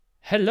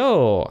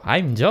Hello,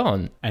 I'm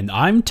John. And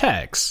I'm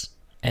Tex.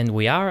 And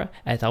we are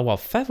at our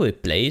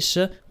favorite place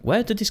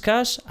where to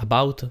discuss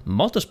about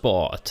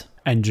motorsport.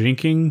 And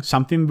drinking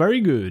something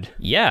very good.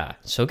 Yeah,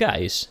 so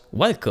guys,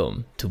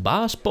 welcome to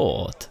Bar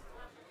Sport.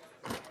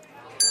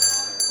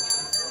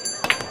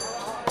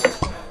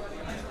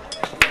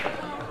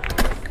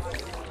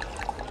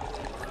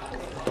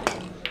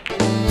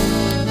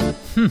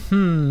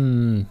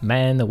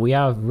 Man, we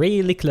are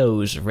really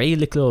close.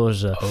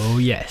 Oh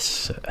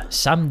yes.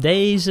 Some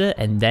days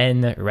and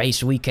then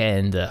race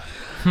weekend.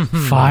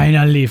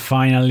 Finally.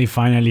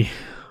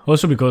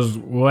 Also because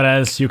what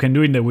else you can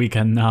do in the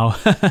weekend now?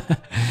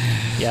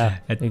 Yeah,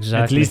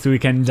 exactly. At least we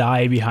can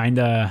die behind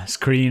a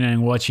screen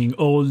and watching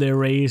all the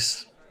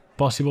race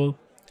possible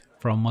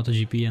from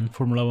MotoGP and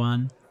Formula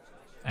 1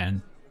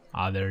 and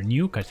other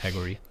new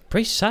category.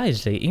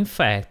 Precisely. In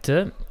fact,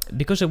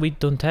 because we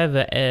don't have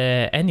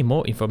any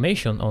more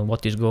information on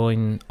what is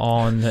going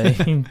on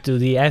into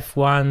the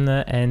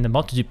F1 and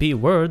MotoGP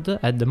world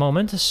at the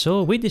moment,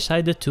 so we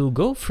decided to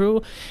go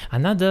through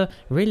another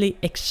really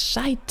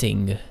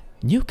exciting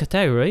new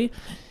category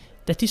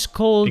that is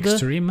called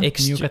Extreme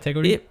new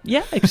category?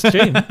 Yeah,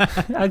 Extreme.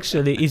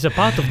 Actually, is a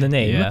part of the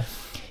name. Yeah.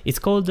 It's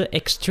called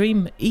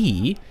Extreme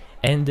E,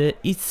 and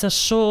it's a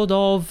sort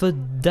of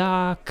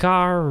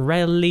Dakar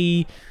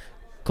rally,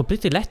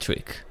 completely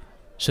electric.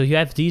 So you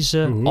have these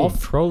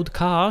off-road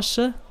cars,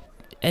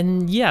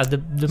 and yeah, the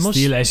most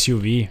still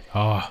SUV.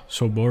 Oh,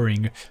 so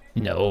boring.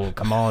 No,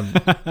 come on.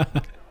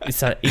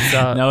 It's a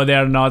No, they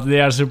are not.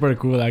 They are super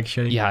cool,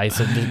 actually. Yeah,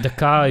 the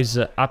car is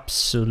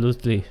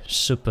absolutely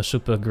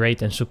super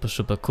great and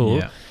super cool.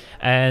 Yeah.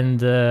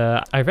 And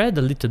I read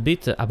a little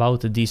bit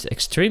about this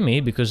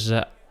Extreme because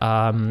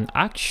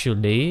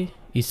actually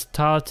it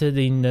started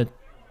in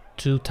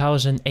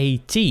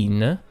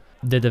 2018.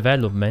 The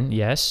development,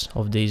 yes,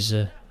 of this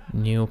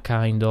new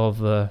kind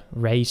of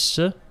race,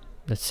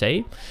 let's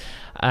say,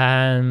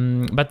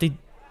 but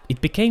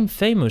it became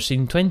famous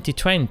in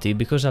 2020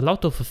 because a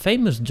lot of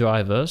famous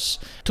drivers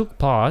took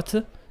part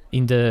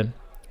in the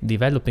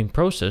developing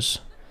process,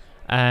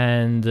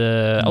 and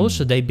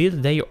also they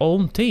built their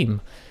own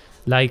team,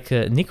 like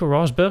Nico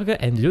Rosberg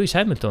and Lewis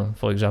Hamilton,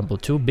 for example,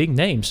 two big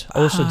names.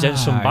 Also,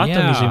 Jenson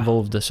Button is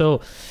involved,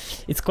 so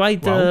it's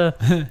quite. Wow.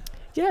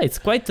 Yeah, it's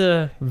quite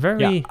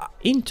very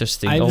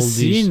interesting. I've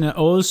seen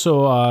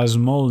also a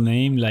small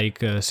name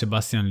like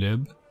Sebastian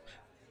Loeb.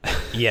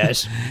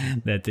 Yes.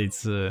 That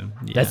it's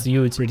that's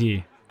huge.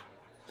 Pretty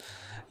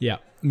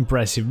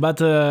impressive.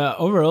 But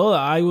overall,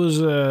 I was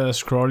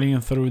scrolling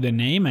through the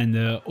name and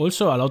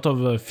also a lot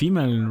of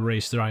female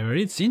race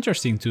drivers. It's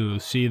interesting to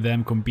see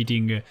them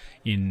competing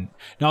in.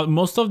 Now,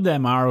 most of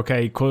them are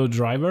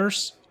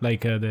co-drivers,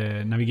 like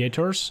the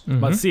navigators.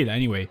 But still,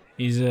 anyway,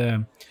 it's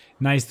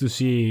nice to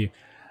see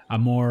a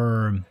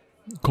more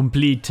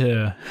complete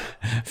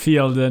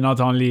field, not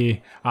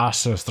only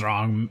us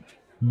strong,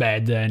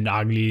 bad and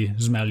ugly,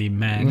 smelly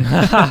men.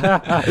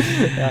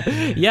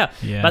 Yeah.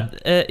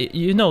 But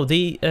you know,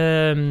 the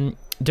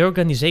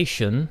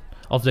organization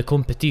of the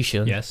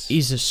competition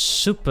is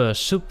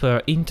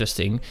super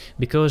interesting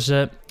because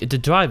the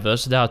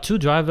drivers, there are two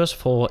drivers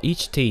for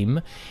each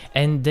team,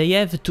 and they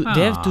have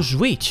to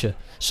switch.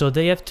 So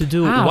they have to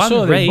do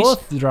one race. They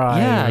both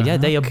drive. Yeah,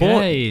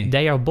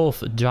 they are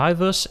both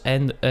drivers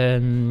and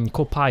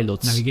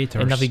co-pilots,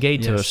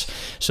 navigators. Yes.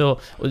 So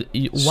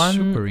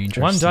one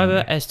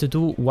driver has to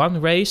do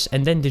one race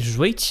and then they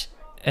switch,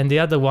 and the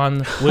other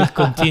one will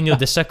continue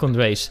the second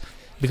race.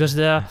 Because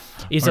there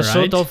is a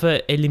sort of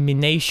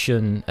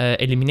elimination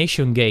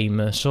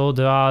game. So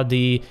there are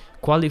the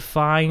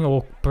qualifying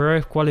or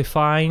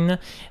pre-qualifying,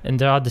 and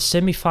there are the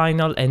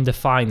semi-final and the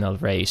final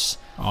race.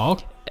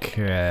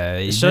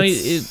 Okay. So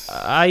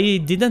I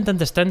didn't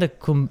understand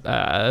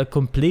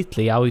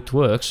completely how it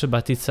works,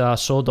 but it's a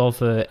sort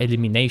of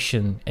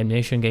elimination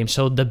game.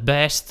 So the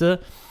best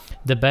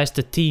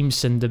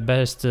teams and the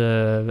best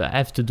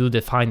have to do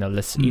the final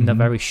in a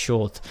very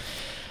short.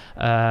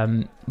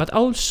 But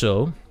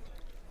also,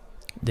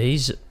 there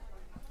is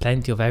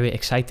plenty of very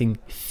exciting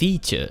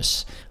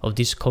features of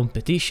this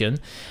competition,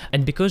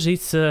 and because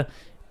it's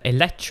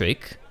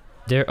electric,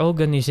 their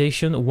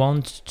organization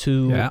wants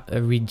to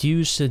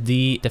reduce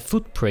the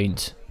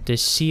footprint, the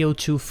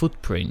CO2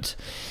 footprint.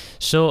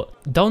 So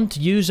don't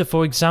use,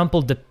 for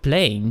example, the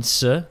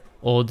planes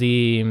or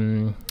the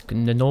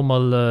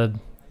normal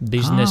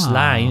business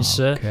lines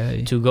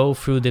to go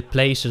through the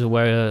places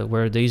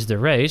where there is the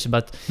race,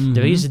 but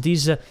there is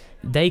this.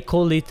 They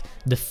call it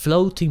the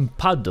floating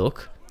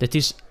paddock. That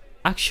is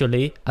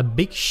actually a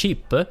big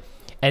ship,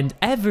 and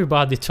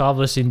everybody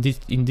travels in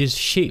this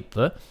ship.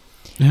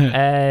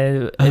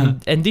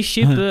 And this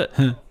ship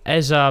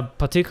has a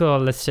particular,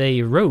 let's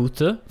say,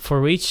 route for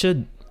which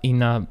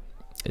in a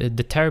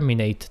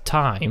determinate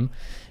time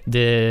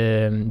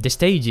the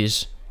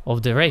stages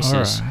of the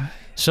races.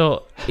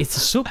 So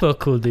it's super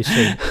cool, this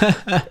thing.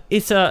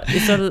 It's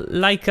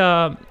like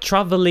a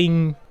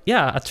traveling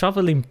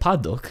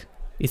paddock.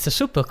 It's a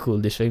super cool,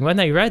 this thing. When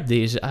I read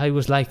this, I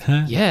was like,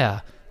 yeah,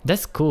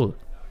 that's cool.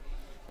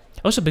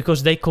 Also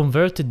because they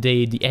converted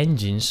the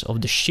engines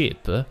of the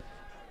ship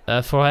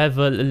for have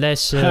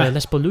less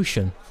less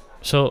pollution.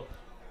 So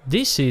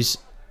this is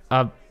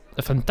a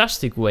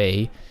fantastic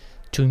way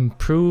to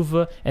improve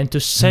and to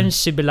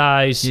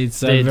sensibilize.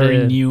 It's a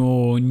very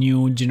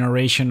new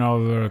generation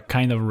of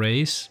kind of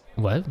race.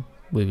 Well,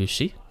 we will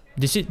see.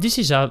 This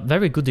is a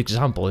very good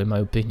example, in my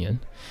opinion,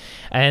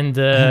 and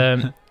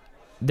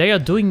they are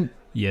doing.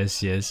 Yes.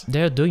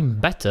 They are doing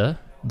better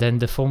than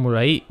the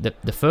Formula E,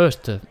 the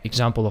first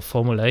example of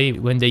Formula E,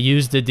 when they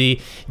used the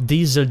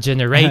diesel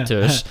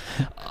generators.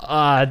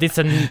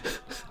 Especially in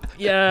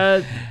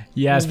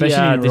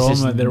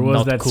Rome, there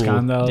was that cool.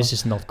 scandal. This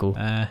is not cool.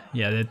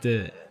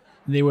 That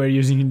they were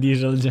using a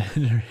diesel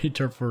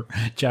generator for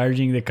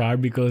charging the car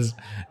because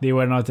they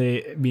were not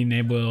being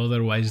able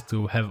otherwise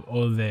to have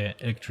all the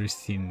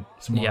electricity in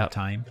small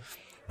time.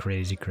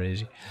 Crazy.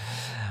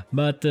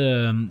 But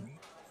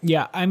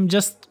I'm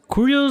just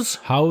curious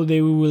how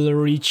they will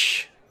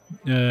reach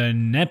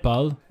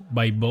Nepal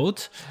by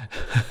boat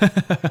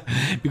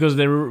because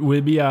there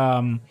will be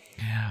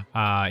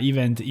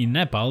event in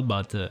Nepal,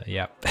 but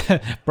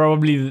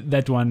probably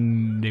that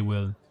one they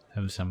will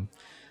have some.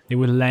 They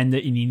will land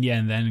in India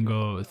and then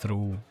go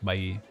through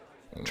by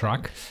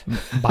truck.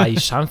 By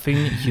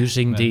something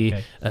using the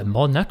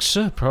monarchs,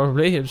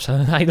 probably.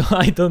 So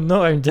I don't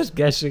know. I'm just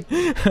guessing.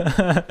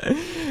 The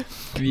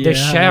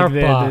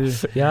Sherpa,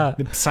 like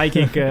the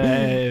psychic,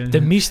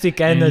 the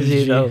mystic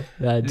energy. No,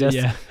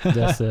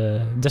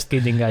 just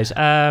kidding, guys.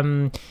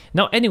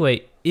 No,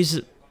 anyway,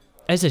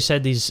 as I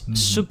said, is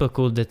super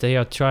cool that they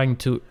are trying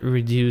to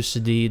reduce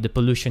the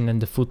pollution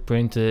and the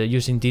footprint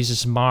using these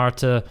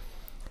smart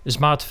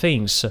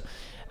things,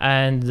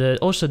 and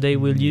also they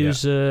will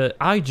use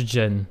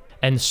hydrogen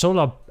and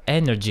solar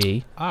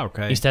energy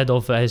instead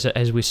of,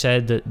 as we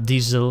said,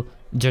 diesel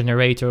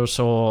generators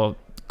or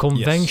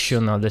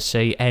conventional, let's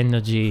say,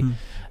 energy.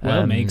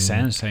 Well, makes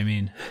sense. I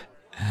mean,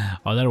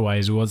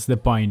 otherwise, what's the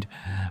point?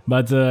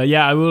 But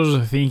I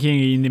was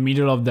thinking in the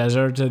middle of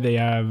desert, they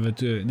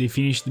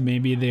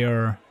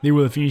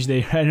will finish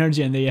their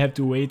energy and they have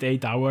to wait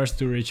 8 hours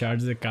to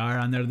recharge the car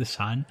under the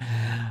sun.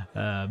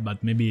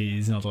 But maybe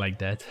it's not like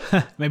that.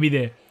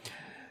 Maybe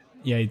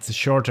it's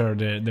shorter.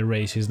 The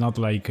race is not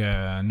like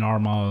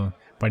normal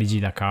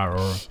Parigi-Dakar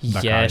or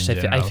Dakar. Yes,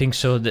 I think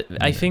so.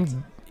 I think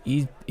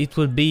it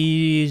will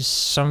be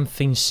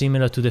something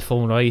similar to the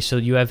Formula E. So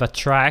you have a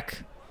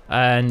track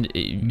and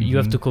you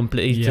have to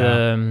complete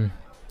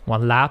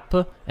one lap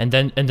and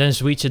then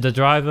switch the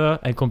driver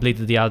and complete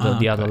the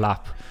other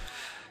lap.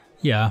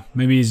 Yeah,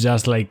 maybe it's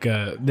just like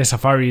the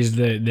safari is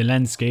the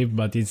landscape,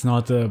 but it's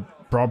not a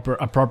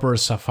proper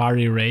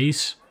safari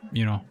race.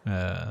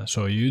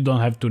 So you don't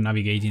have to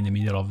navigate in the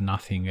middle of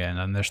nothing and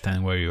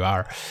understand where you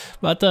are.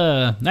 But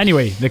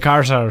anyway, the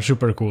cars are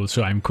super cool,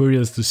 so I'm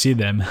curious to see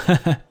them.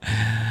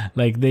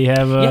 Like they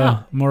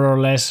have more or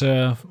less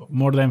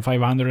more than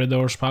 500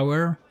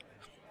 horsepower,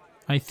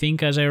 I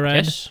think, as I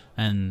read. Yes.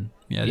 And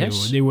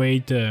they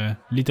weigh a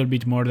little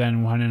bit more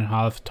than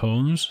 1.5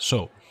 tons.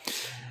 So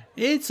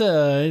it's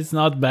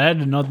not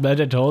bad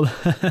at all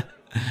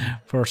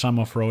for some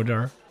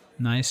off-roader.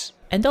 Nice.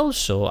 And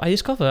also, I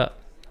discovered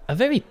a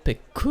very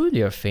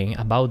peculiar thing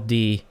about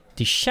the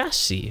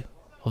chassis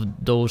of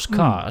those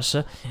cars,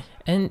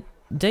 and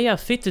they are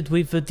fitted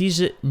with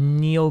this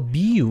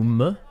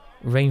niobium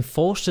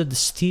reinforced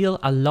steel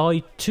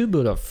alloy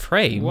tubular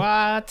frame.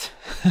 What?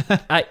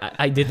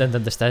 I didn't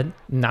understand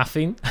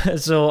nothing,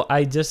 so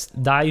I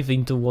just dive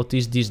into what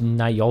is this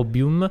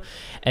niobium,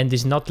 and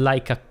it's not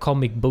like a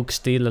comic book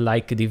steel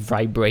like the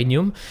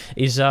vibranium.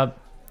 It's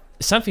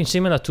something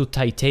similar to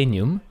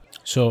titanium.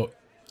 So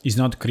it's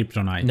not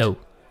kryptonite. No.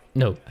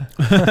 No.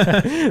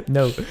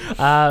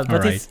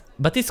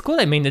 But it's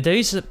cool. I mean, there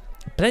is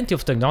plenty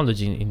of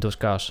technology in those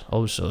cars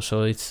also,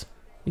 so it's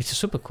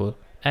super cool.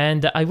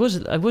 And I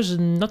was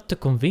not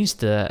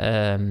convinced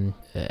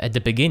at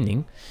the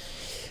beginning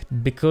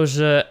because,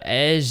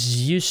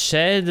 as you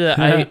said,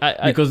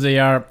 because they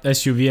are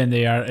SUV and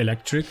they are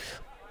electric.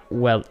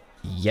 Well,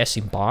 yes,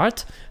 in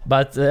part,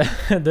 but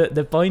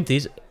the point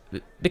is,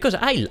 because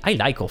I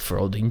like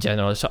off-road in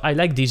general, so I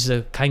like this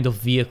kind of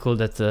vehicle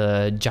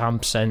that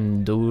jumps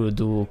and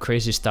do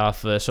crazy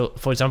stuff. So,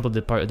 for example,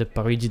 the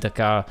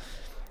Parigi-Dakar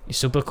is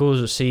super cool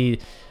to see.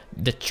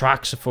 The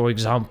trucks, for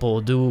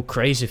example, do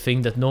crazy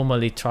things that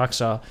normally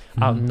trucks are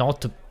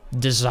not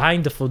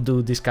designed for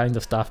do this kind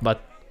of stuff,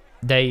 but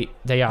they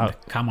are the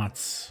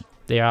Kamats.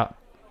 They are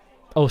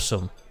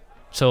awesome.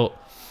 So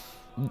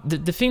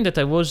the thing that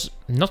I was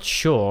not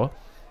sure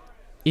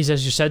is,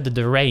 as you said,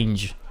 the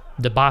range,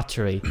 the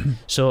battery.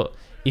 So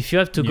if you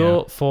have to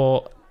go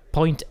for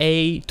point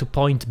A to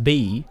point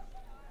B,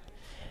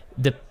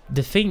 the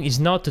thing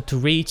is not to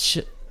reach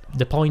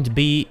the point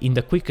B in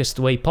the quickest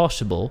way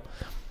possible,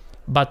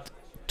 but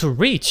to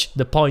reach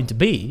the point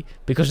B,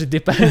 because it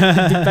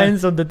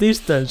depends on the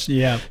distance.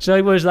 Yeah. So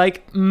I was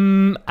like,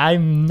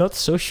 I'm not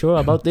so sure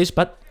about this,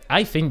 but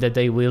I think that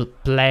they will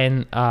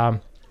plan a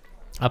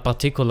a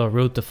particular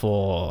route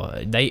for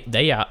they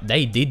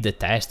did the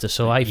test,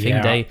 so I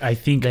think I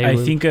think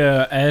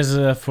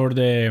as for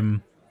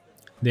the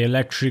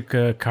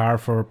electric car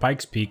for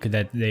Pikes Peak,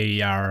 that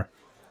they are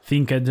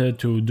thinking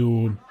to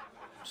do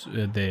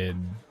the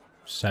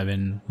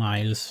 7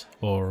 miles,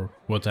 or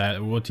what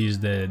is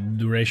the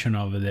duration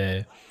of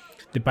the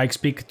Pikes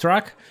Peak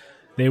track.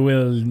 They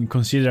will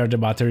consider the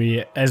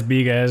battery as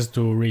big as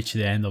to reach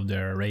the end of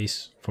their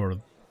race for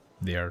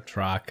their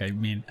track. I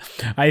mean,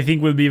 I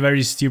think will be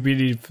very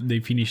stupid if they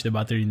finish the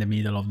battery in the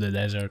middle of the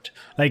desert.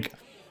 Like,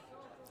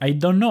 I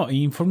don't know,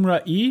 in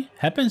Formula E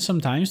happens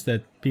sometimes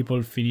that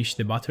people finish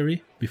the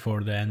battery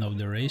before the end of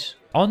the race.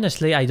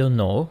 Honestly, I don't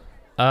know.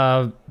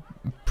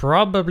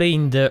 Probably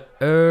in the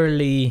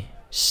early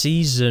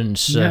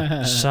seasons,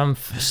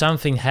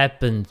 something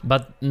happened,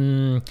 but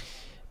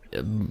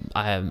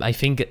I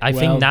think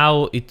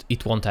now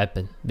it won't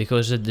happen,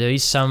 because there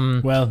is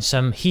some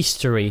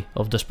history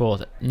of the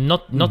sport.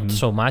 Not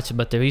so much,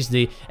 but there is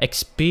the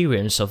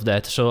experience of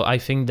that. So I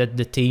think that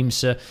the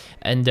teams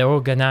and the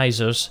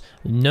organizers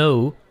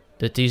know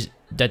that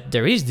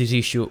there is this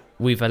issue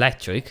with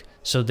electric,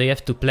 so they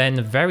have to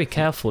plan very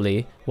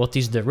carefully what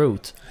is the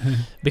route,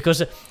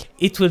 because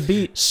it will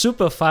be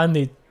super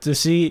funny to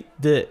see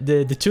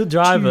the two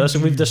drivers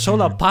with the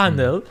solar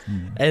panel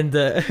and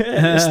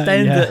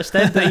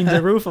stand in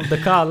the roof of the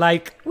car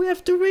like, we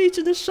have to reach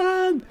the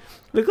sun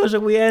because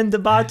we end the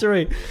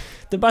battery.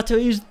 The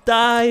battery is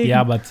dying.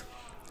 Yeah, but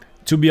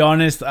to be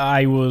honest,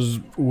 I was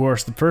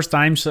worse. The first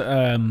times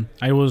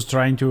I was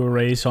trying to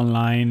race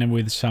online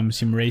with some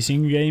sim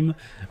racing game.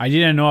 I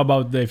didn't know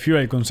about the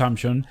fuel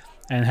consumption,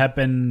 and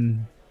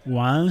happened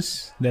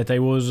once that I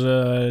was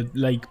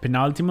like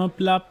penultimate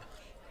lap,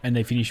 and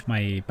I finished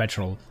my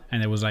petrol,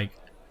 and I was like,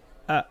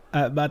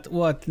 but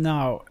what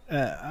now?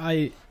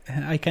 I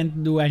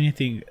can't do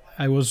anything.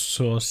 I was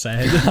so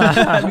sad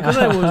because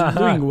I was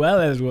doing well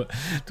as well.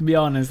 To be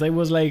honest, I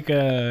was like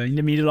in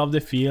the middle of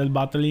the field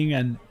battling,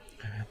 and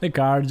the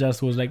car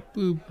just was like,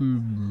 boop,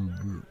 boop,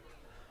 boop, boop.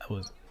 I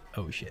was,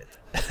 oh shit.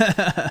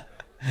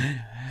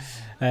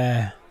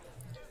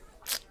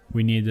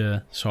 We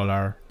need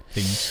solar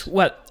things.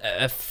 Well,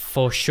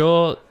 for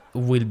sure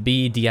will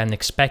be the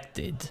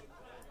unexpected.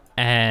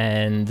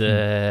 And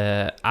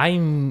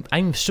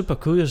I'm super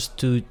curious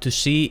to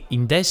see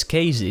in these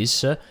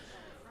cases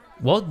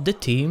what the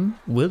team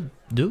will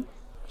do.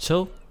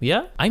 So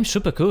yeah, I'm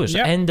super curious.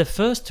 Yeah. And the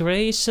first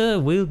race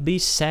will be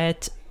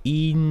set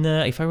in,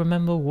 if I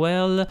remember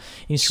well,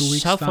 in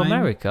South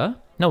America.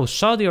 No,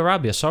 Saudi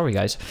Arabia. Sorry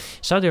guys,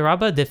 Saudi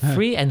Arabia, the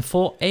 3 and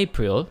 4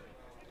 April.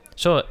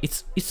 So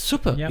it's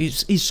super. Yep.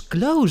 It's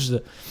close.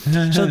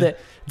 So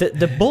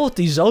the boat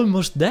is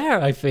almost there,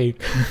 I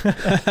think.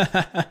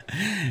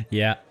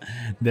 Yeah,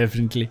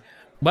 definitely.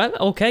 Well,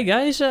 okay,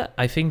 guys.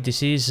 I think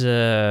this is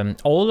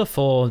all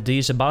for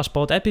this Bar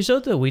Sport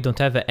episode. We don't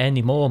have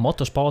any more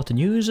motorsport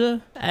news.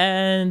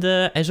 And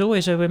as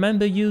always, I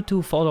remember you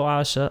to follow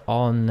us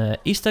on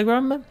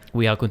Instagram.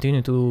 We are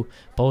continuing to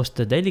post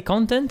daily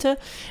content.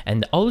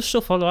 And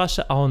also follow us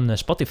on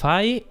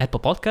Spotify,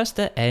 Apple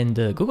Podcast, and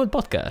Google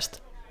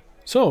Podcast.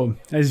 So,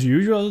 as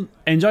usual,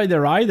 enjoy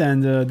the ride,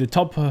 and the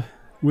top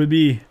will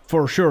be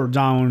for sure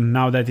down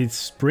now that it's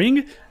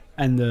spring.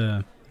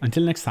 And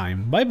until next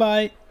time,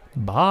 bye-bye.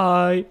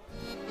 Bye.